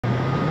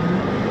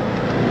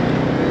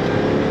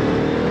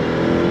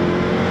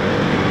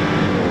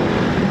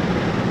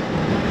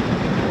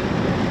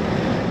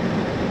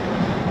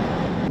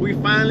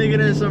finally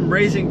getting some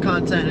racing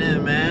content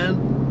in, man.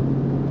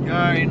 You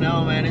already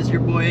know, man. It's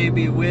your boy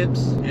AB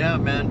Whips. Yeah,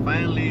 man.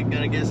 Finally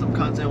gonna get some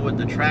content with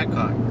the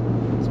Trackhawk.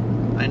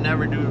 I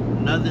never do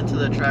nothing to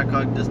the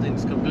Trackhawk. This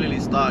thing's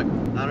completely stock.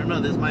 I don't know.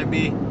 This might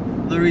be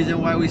the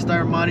reason why we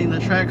start modding the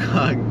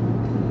Trackhawk.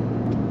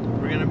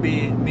 We're gonna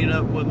be meet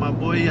up with my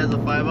boy. He has a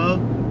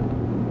 5.0,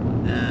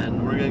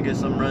 and we're gonna get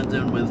some runs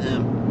in with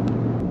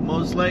him.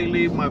 Most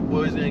likely, my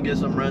boy's gonna get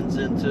some runs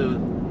in too.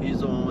 He's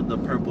the one with the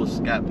purple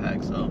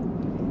Scatpack, so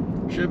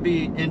should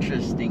be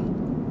interesting.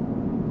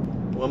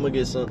 Well, I'm gonna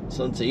get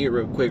something to eat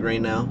real quick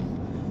right now,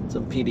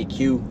 some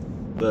PDQ.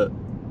 But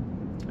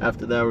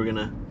after that, we're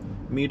gonna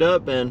meet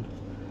up and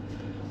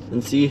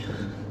see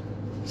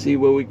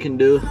what we can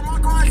do.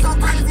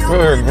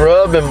 We're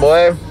grubbing,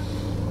 boy.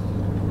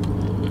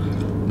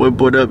 Boy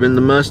put up in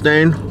the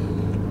Mustang.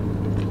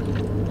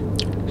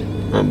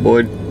 My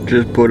boy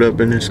just put up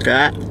in his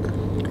Scat.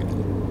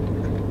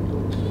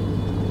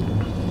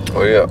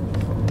 Oh yeah.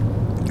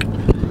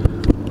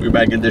 We're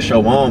back at the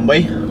show on,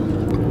 boy.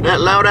 That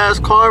loud ass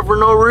car for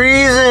no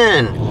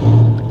reason.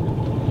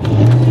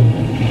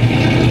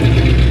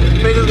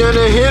 Nigga's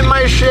gonna hit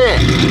my shit.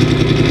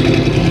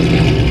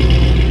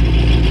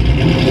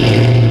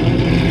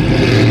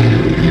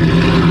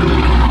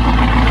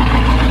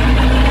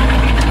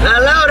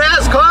 That loud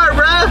ass car,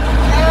 bruh.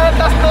 Yeah,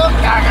 estás todo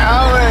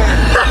cagado, wey.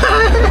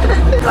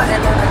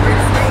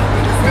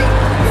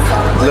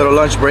 Little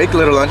lunch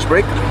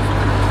break,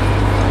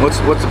 What's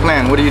the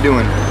plan? What are you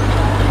doing?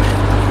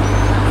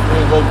 We're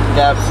gonna go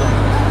grab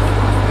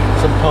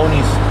some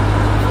ponies.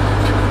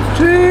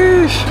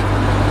 Sheesh.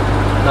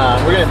 Nah,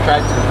 we're gonna try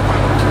to.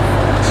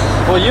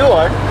 Well, you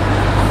are.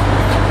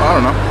 I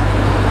don't know.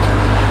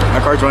 My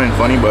car's running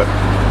funny, but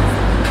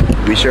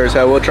we sure as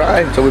hell will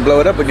try until we blow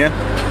it up again.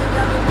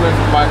 Where's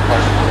my car?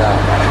 Yeah.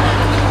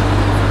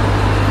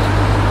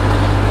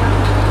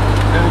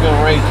 Then we're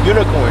gonna raise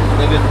unicorns,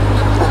 nigga.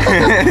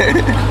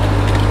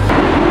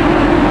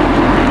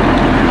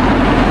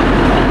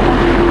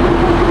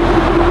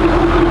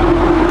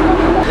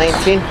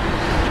 19.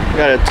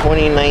 Got a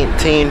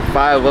 2019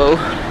 5.0.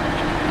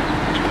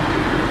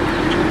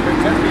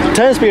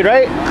 10 speed,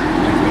 right?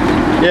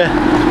 Yeah,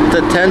 it's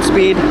a 10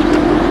 speed.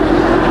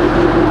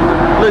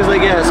 Looks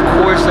like it has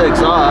Corsa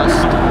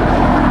exhaust.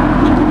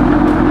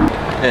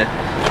 Yeah.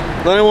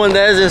 The only one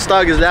that is in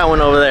stock is that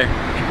one over there.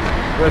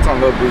 That's on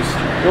low boost.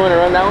 You want to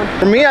run that one?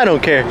 For me, I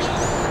don't care.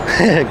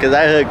 Cause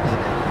I hook.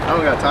 I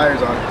don't got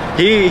tires on.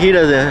 He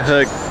doesn't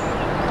hook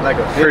Like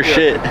a for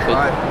shit.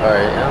 Alright,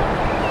 yeah.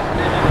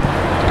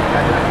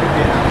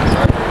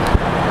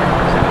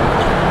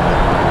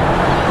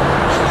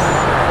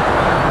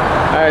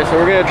 Alright, so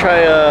we're gonna try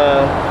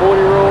a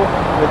 40 roll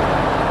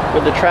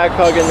with the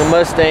Trackhawk and the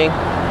Mustang,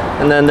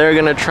 and then they're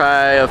gonna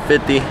try a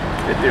 50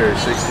 or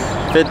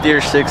 60. 50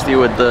 or 60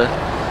 with the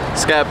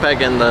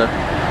Scatpack and the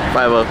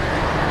 5.0.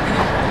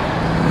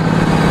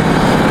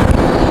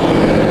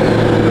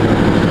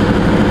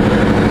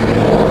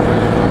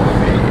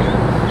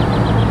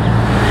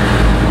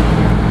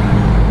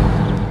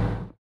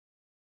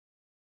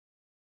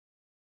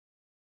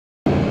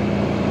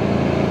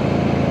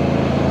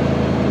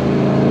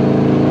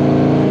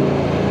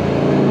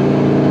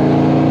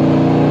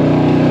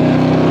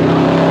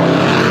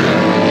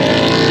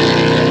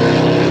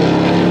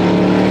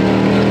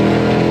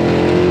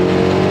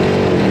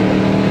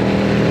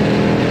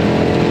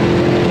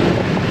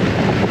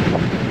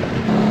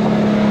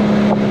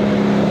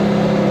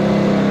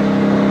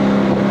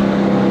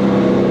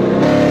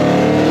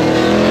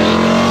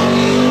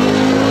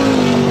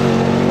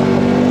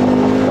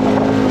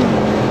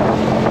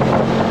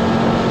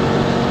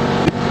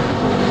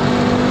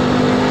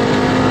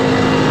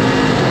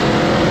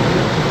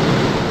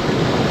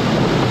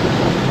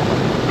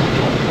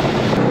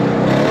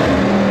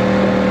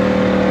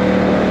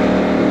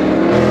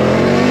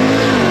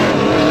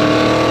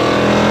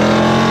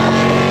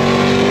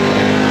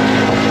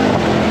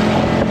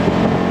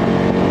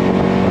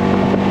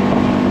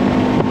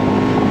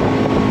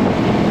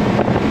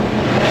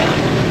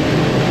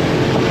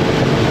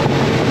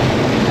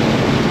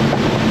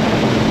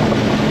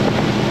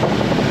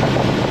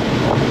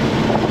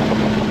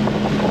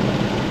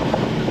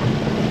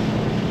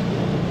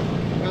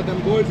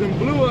 And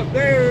blue up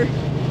there.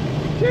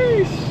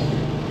 Jeez.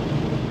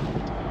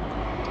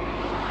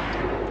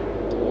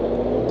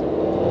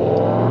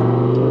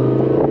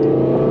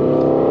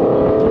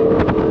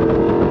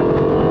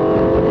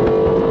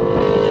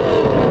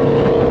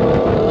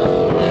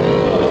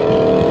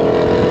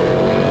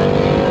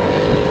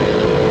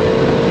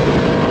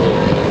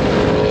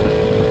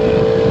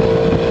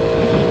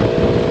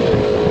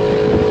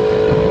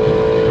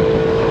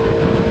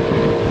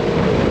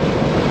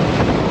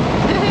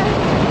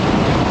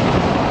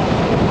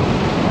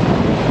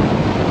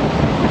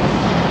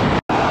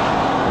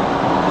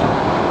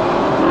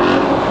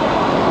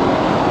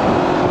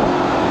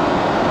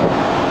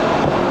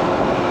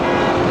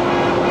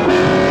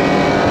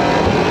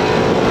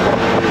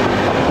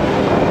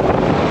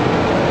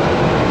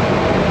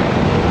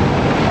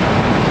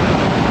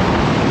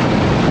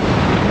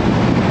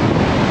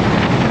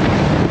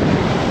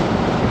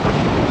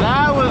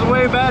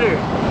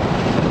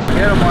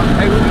 get them on.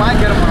 Hey, we might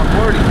get them on a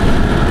 40.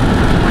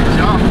 Might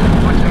jump.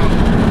 Watch out.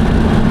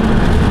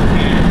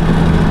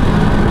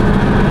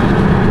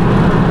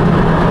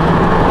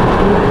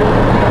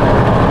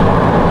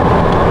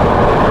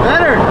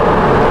 Better.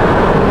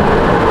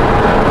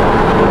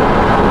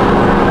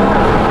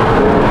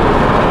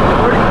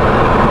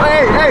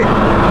 Hey,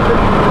 hey.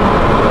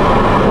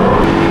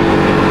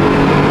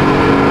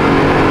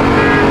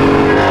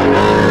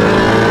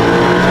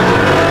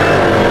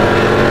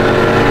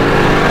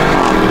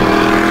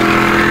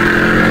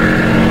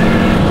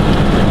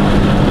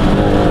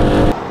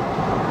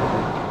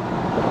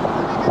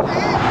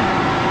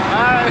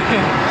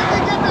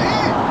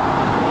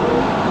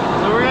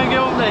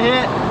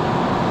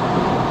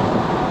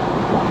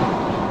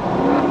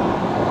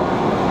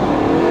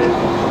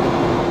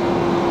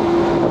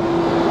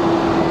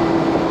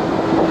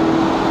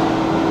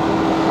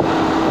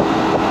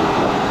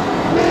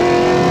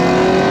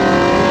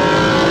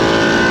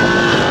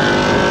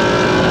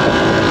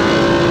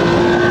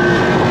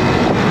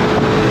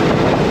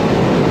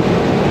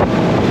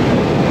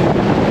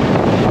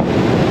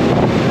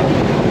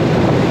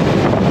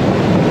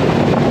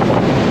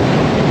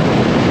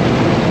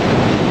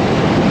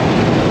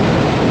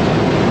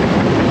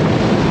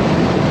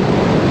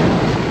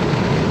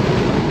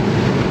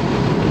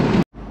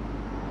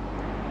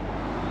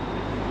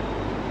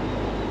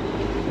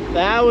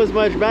 That was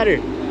much better.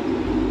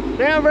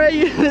 Damn, bro,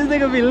 this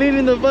nigga be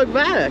leaning the fuck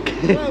back.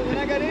 Bro, when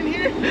I got in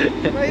here,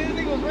 bro, this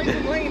nigga was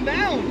racing laying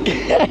down.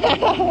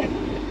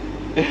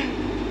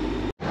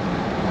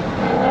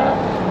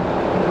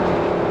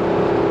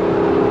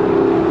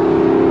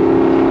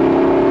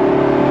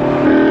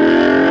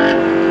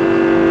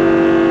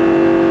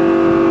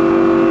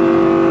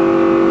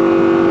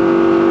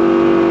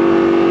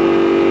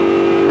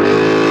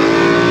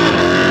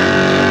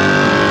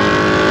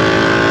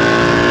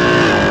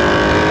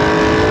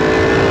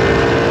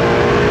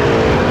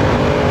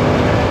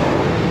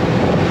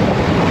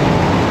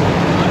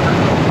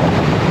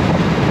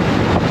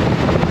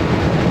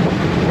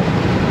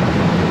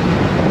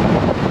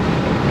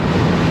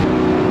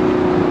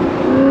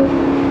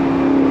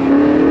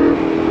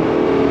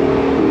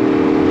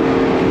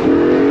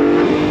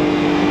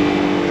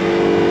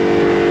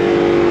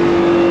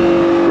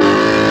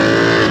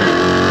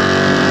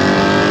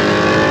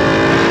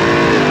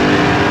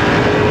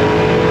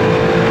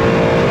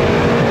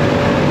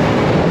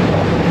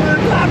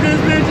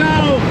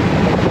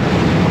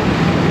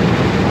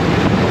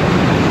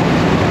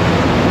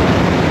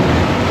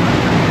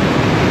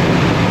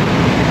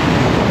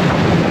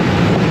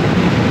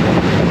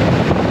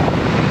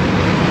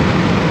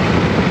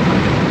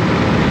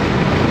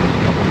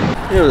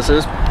 Yeah, this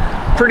is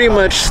pretty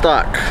much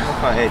stock.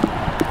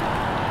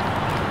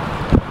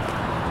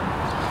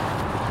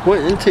 What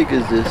intake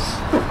is this?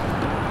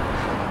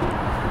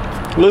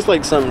 Looks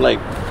like some like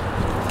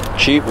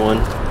cheap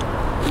one.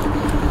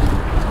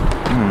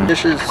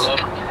 This is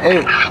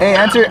Hey,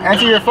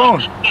 answer your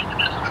phone.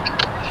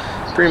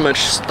 pretty much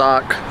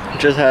stock.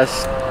 Just has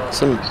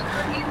some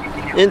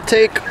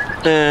intake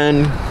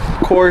and of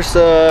course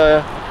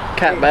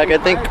catback, I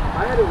think.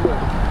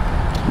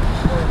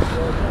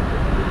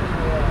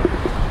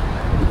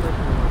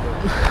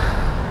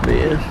 But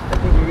yeah. I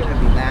think you're gonna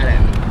be mad at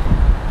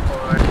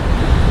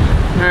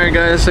me. Alright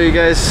guys, so you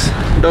guys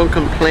don't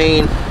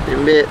complain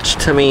and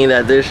bitch to me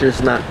that this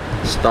is not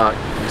stock.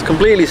 It's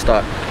completely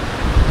stock.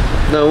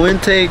 No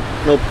intake,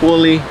 no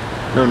pulley,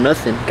 no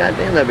nothing. God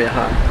damn, that bit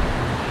hot.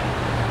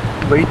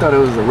 But you thought it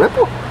was a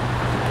Ripple?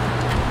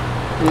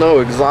 No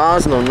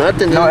exhaust, no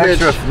nothing. No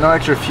this extra, no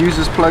extra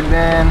fuses plugged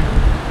in.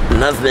 bitch,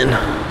 nothing.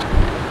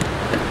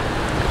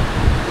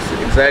 This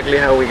is exactly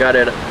how we got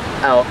it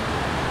out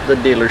the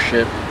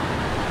dealership.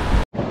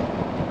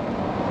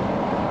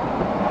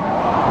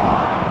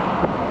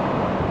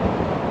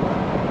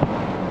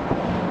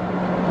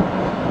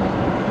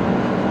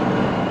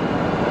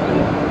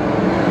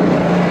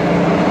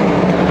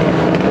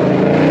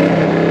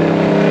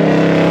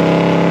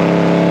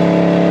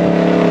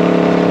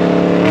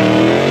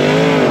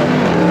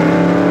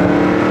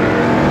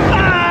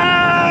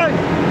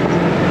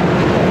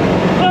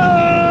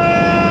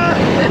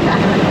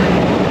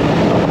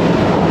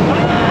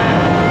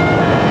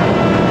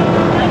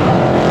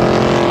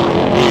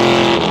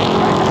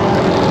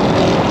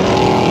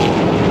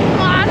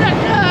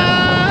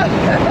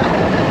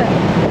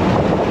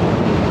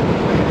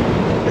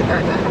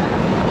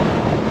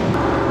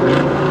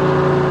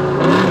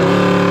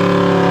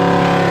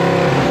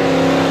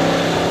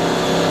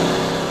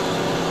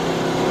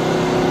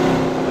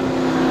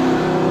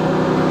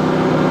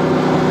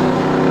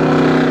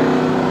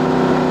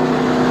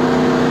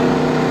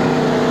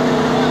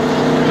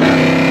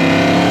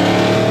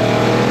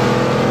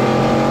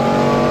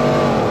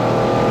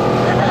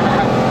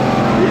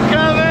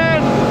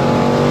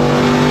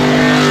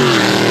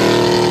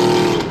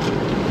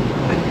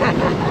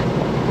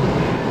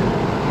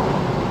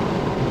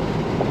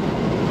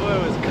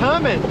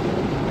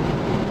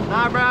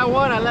 Nah, bro, I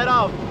won. I let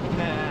off.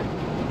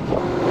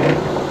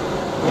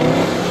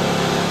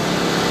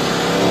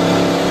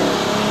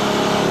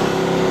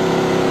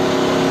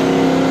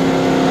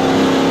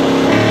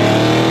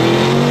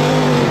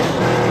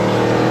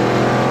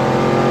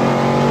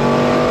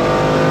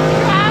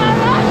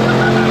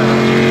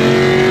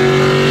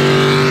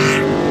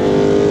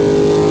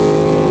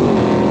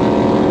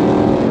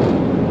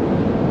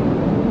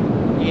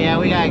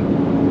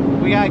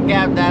 got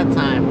gap that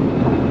time.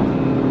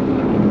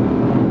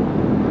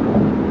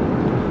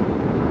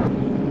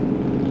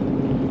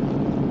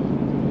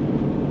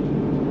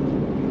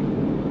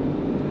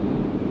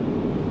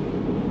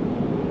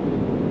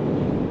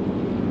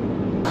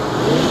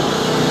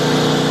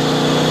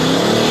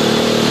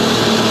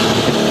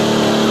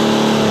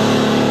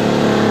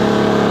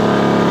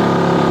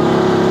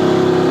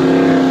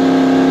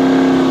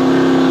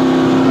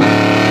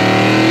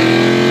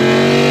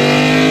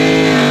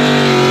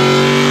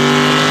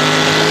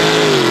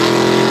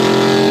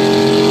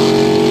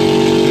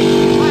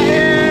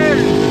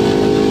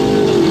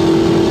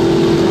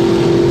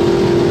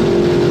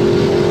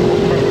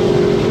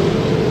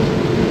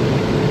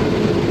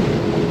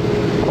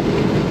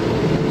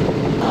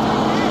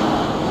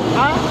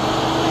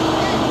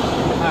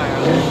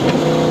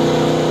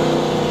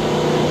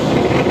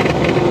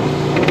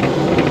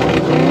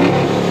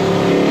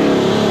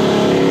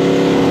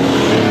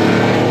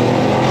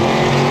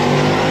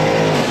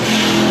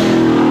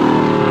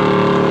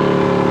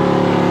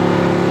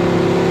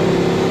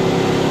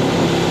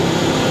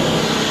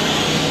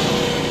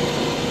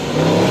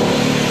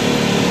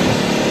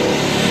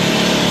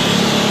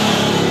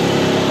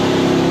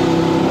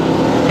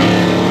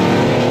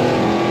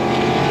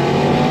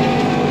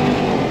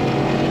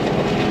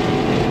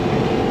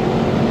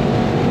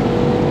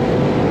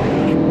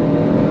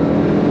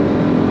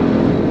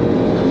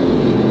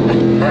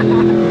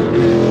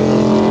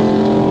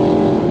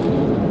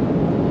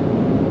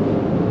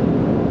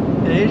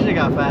 Yeah, he should've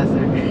got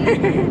faster.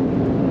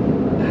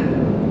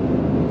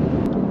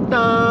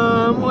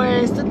 Dumb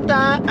waste of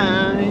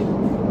time.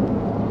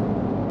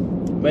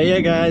 But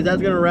yeah, guys,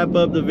 that's gonna wrap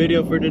up the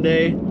video for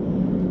today.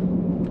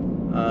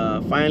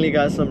 Finally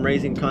got some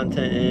racing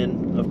content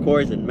in, of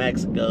course, in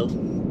Mexico.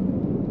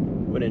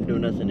 Wouldn't do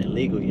nothing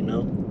illegal, you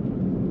know.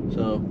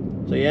 So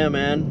yeah,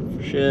 man,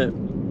 for shit.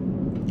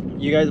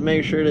 You guys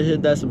make sure to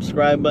hit that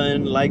subscribe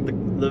button, like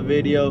the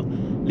video,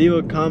 leave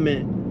a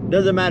comment.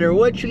 Doesn't matter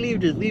what you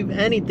leave, just leave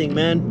anything,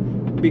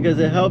 man, because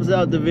it helps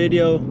out the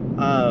video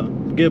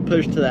get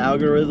pushed to the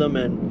algorithm,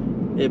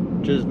 and it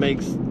just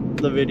makes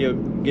the video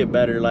get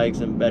better likes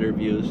and better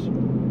views.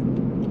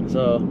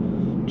 So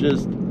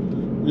just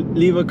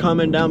leave a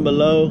comment down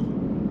below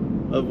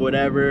of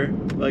whatever,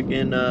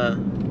 fucking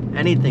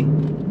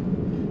anything.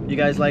 You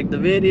guys like the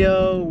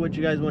video, what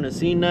you guys want to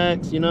see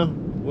next, you know,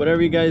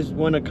 whatever you guys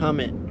want to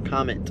comment.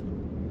 I'm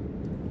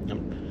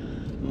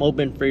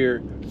open for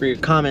your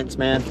comments,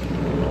 man.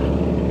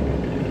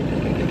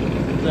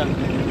 What's up?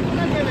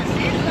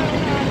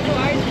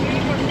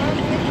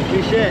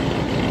 Free shit.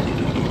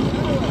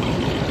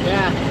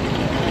 Yeah.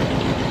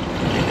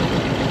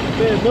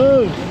 Good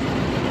moves.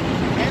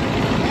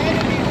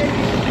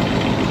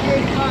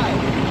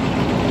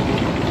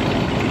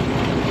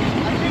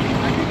 I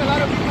think a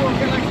lot of people will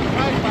get like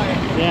surprised by it.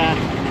 Yeah.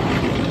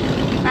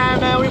 Alright,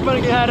 man, we're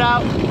gonna get head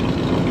out.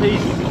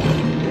 Peace.